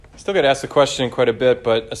Still get asked the question quite a bit,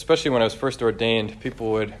 but especially when I was first ordained,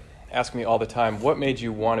 people would ask me all the time, what made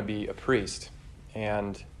you want to be a priest?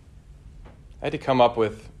 And I had to come up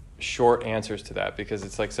with short answers to that because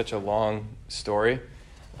it's like such a long story,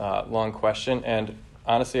 long question. And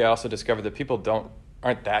honestly, I also discovered that people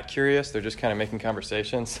aren't that curious. They're just kind of making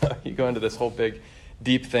conversation. So you go into this whole big,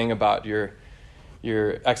 deep thing about your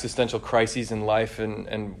existential crises in life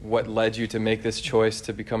and what led you to make this choice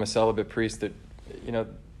to become a celibate priest that,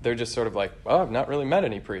 they're just sort of like, well, I've not really met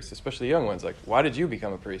any priests, especially young ones. Like, why did you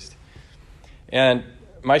become a priest? And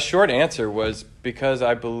my short answer was because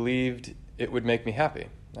I believed it would make me happy,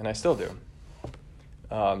 and I still do.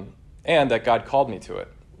 And that God called me to it.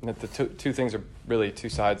 And that the two things are really two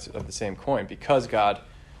sides of the same coin. Because God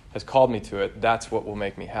has called me to it, that's what will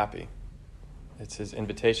make me happy. It's his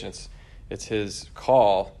invitation. It's his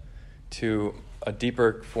call to a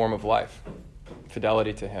deeper form of life,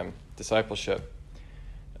 fidelity to him, discipleship.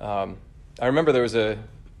 I remember there was a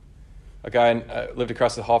guy lived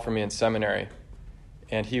across the hall from me in seminary,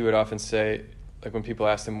 and he would often say, like when people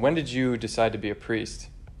asked him, when did you decide to be a priest?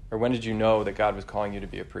 Or when did you know that God was calling you to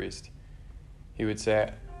be a priest? He would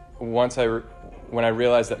say, when I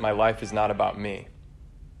realized that my life is not about me.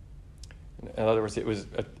 In other words, it was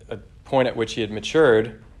a point at which he had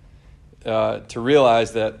matured to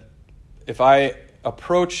realize that if I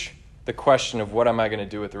approach the question of what am I going to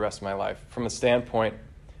do with the rest of my life from a standpoint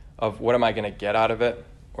of what am I going to get out of it,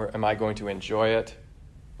 or am I going to enjoy it,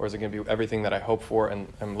 or is it going to be everything that I hope for and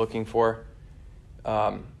am looking for,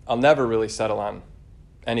 I'll never really settle on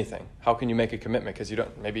anything. How can you make a commitment? Because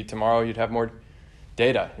maybe tomorrow you'd have more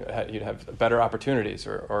data, you'd have better opportunities,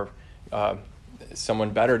 or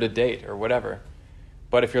someone better to date, or whatever.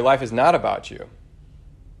 But if your life is not about you,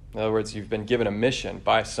 in other words, you've been given a mission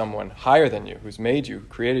by someone higher than you, who's made you,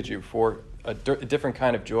 created you for a different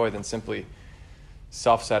kind of joy than simply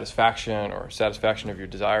self-satisfaction or satisfaction of your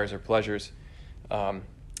desires or pleasures,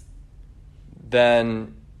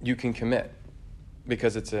 then you can commit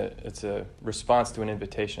because it's a response to an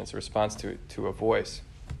invitation. It's a response to a voice.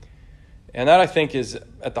 And that, I think, is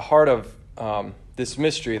at the heart of this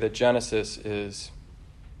mystery that Genesis is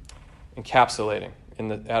encapsulating in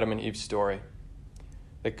the Adam and Eve story.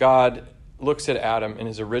 That God looks at Adam in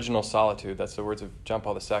his original solitude. That's the words of John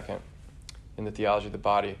Paul II in the Theology of the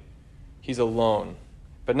Body. He's alone,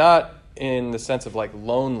 but not in the sense of like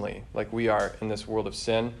lonely, like we are in this world of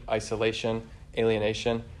sin, isolation,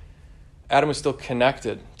 alienation. Adam was still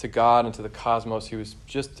connected to God and to the cosmos. He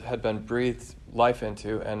had been breathed life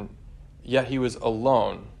into, and yet he was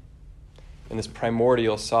alone in this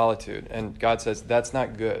primordial solitude. And God says, that's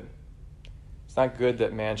not good. It's not good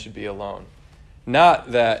that man should be alone.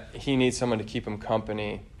 Not that he needs someone to keep him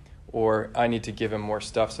company, or I need to give him more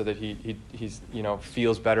stuff so that he's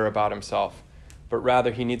feels better about himself, but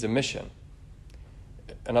rather he needs a mission.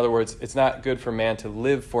 In other words, it's not good for man to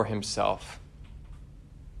live for himself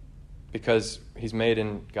because he's made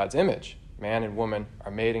in God's image. Man and woman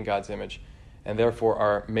are made in God's image and therefore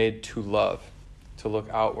are made to love, to look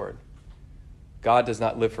outward. God does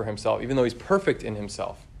not live for himself, even though he's perfect in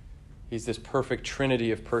himself. He's this perfect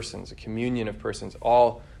trinity of persons, a communion of persons,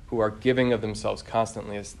 all who are giving of themselves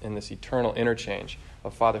constantly in this eternal interchange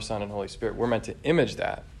of Father, Son, and Holy Spirit. We're meant to image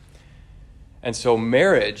that. And so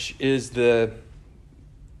marriage is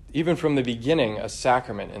even from the beginning, a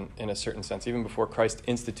sacrament in a certain sense. Even before Christ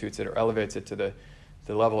institutes it or elevates it to the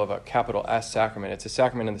level of a capital S sacrament, it's a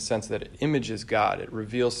sacrament in the sense that it images God. It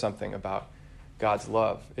reveals something about God's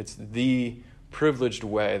love. It's the privileged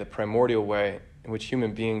way, the primordial way in which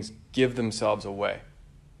human beings give themselves away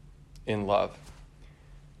in love.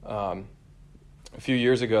 A few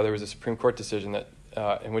years ago, there was a Supreme Court decision that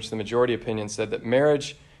in which the majority opinion said that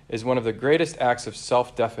marriage is one of the greatest acts of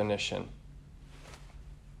self-definition.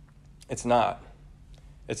 It's not.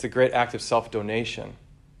 It's a great act of self-donation. And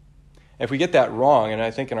if we get that wrong, and I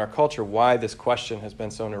think in our culture why this question has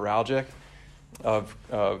been so neuralgic of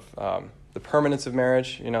the permanence of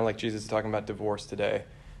marriage, like Jesus is talking about divorce today,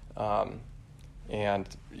 and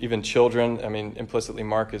even children. I mean, implicitly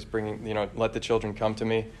Mark is bringing, let the children come to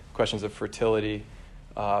me, questions of fertility,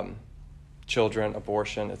 children,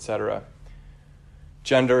 abortion, etc.,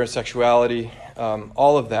 gender and sexuality,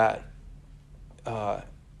 all of that.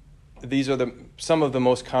 These are some of the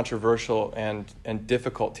most controversial and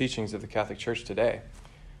difficult teachings of the Catholic Church today.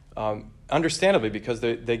 Understandably, because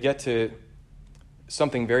they get to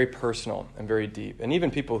something very personal and very deep. And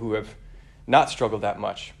even people who have not struggled that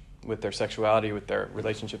much with their sexuality, with their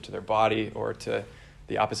relationship to their body or to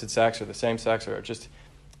the opposite sex or the same sex, or just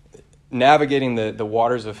navigating the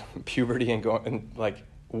waters of puberty and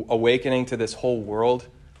awakening to this whole world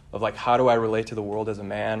of like, how do I relate to the world as a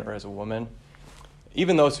man or as a woman?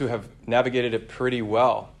 Even those who have navigated it pretty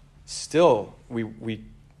well, still we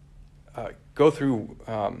go through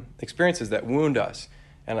experiences that wound us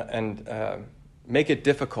and make it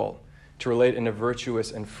difficult to relate in a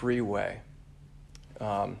virtuous and free way.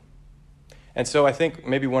 And so I think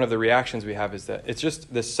maybe one of the reactions we have is that it's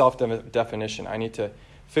just this self-definition. I need to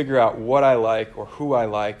figure out what I like or who I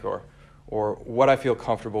like or what I feel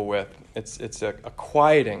comfortable with. It's a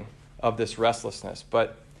quieting of this restlessness.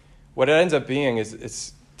 But what it ends up being is,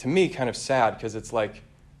 it's to me kind of sad, because it's like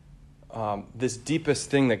this deepest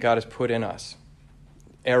thing that God has put in us,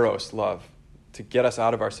 eros, love, to get us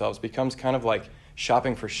out of ourselves, becomes kind of like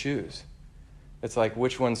shopping for shoes. It's like,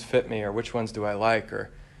 which ones fit me, or which ones do I like,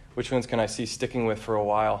 or which ones can I see sticking with for a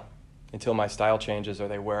while until my style changes or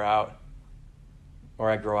they wear out or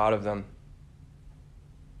I grow out of them.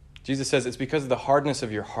 Jesus says it's because of the hardness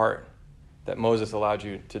of your heart that Moses allowed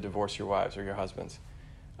you to divorce your wives or your husbands.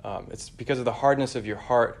 It's because of the hardness of your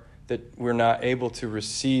heart that we're not able to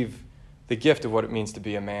receive the gift of what it means to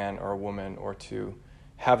be a man or a woman, or to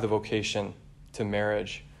have the vocation to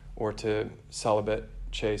marriage, or to celibate,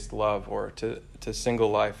 chaste love, or to single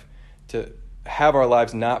life, to have our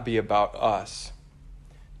lives not be about us,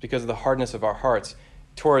 because of the hardness of our hearts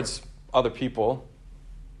towards other people,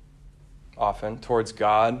 often, towards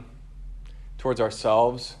God, towards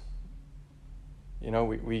ourselves. You know,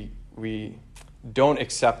 we don't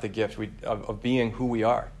accept the gift of being who we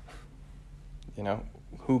are, you know,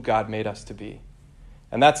 who God made us to be.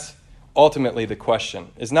 And that's ultimately the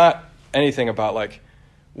question. It's not anything about like,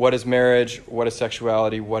 what is marriage, what is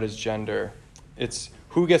sexuality, what is gender. It's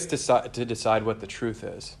who gets to decide what the truth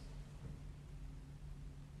is.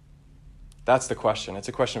 That's the question. It's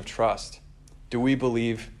a question of trust. Do we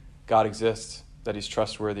believe God exists, that he's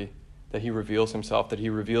trustworthy, that he reveals himself, that he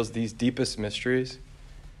reveals these deepest mysteries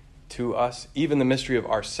to us, even the mystery of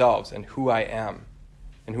ourselves and who I am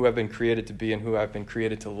and who I've been created to be and who I've been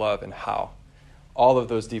created to love and how? All of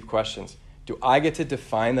those deep questions. Do I get to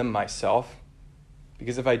define them myself?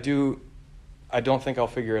 Because if I do, I don't think I'll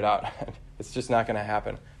figure it out. It's just not going to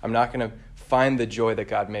happen. I'm not going to find the joy that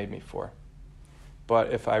God made me for.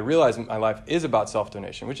 But if I realize my life is about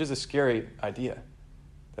self-donation, which is a scary idea,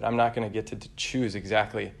 that I'm not going to get to choose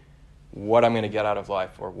exactly what I'm going to get out of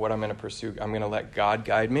life or what I'm going to pursue. I'm going to let God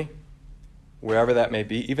guide me, wherever that may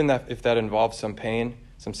be, even if that involves some pain,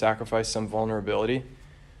 some sacrifice, some vulnerability.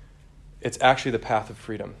 It's actually the path of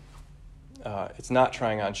freedom. It's not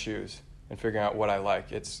trying on shoes and figuring out what I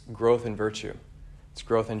like. It's growth in virtue. It's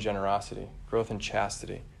growth in generosity, growth in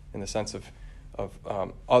chastity, in the sense of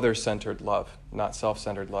other-centered love, not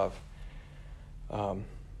self-centered love. And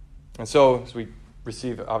so as we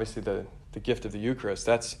receive, obviously, the gift of the Eucharist,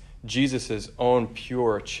 that's Jesus' own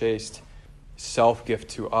pure, chaste self-gift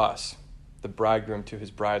to us, the bridegroom to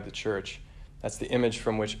his bride, the church. That's the image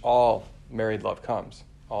from which all married love comes.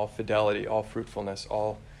 All fidelity, all fruitfulness,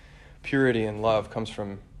 all purity and love comes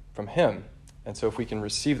from him. And so if we can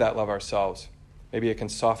receive that love ourselves, maybe it can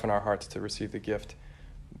soften our hearts to receive the gift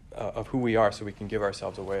of who we are, so we can give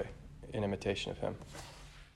ourselves away in imitation of him.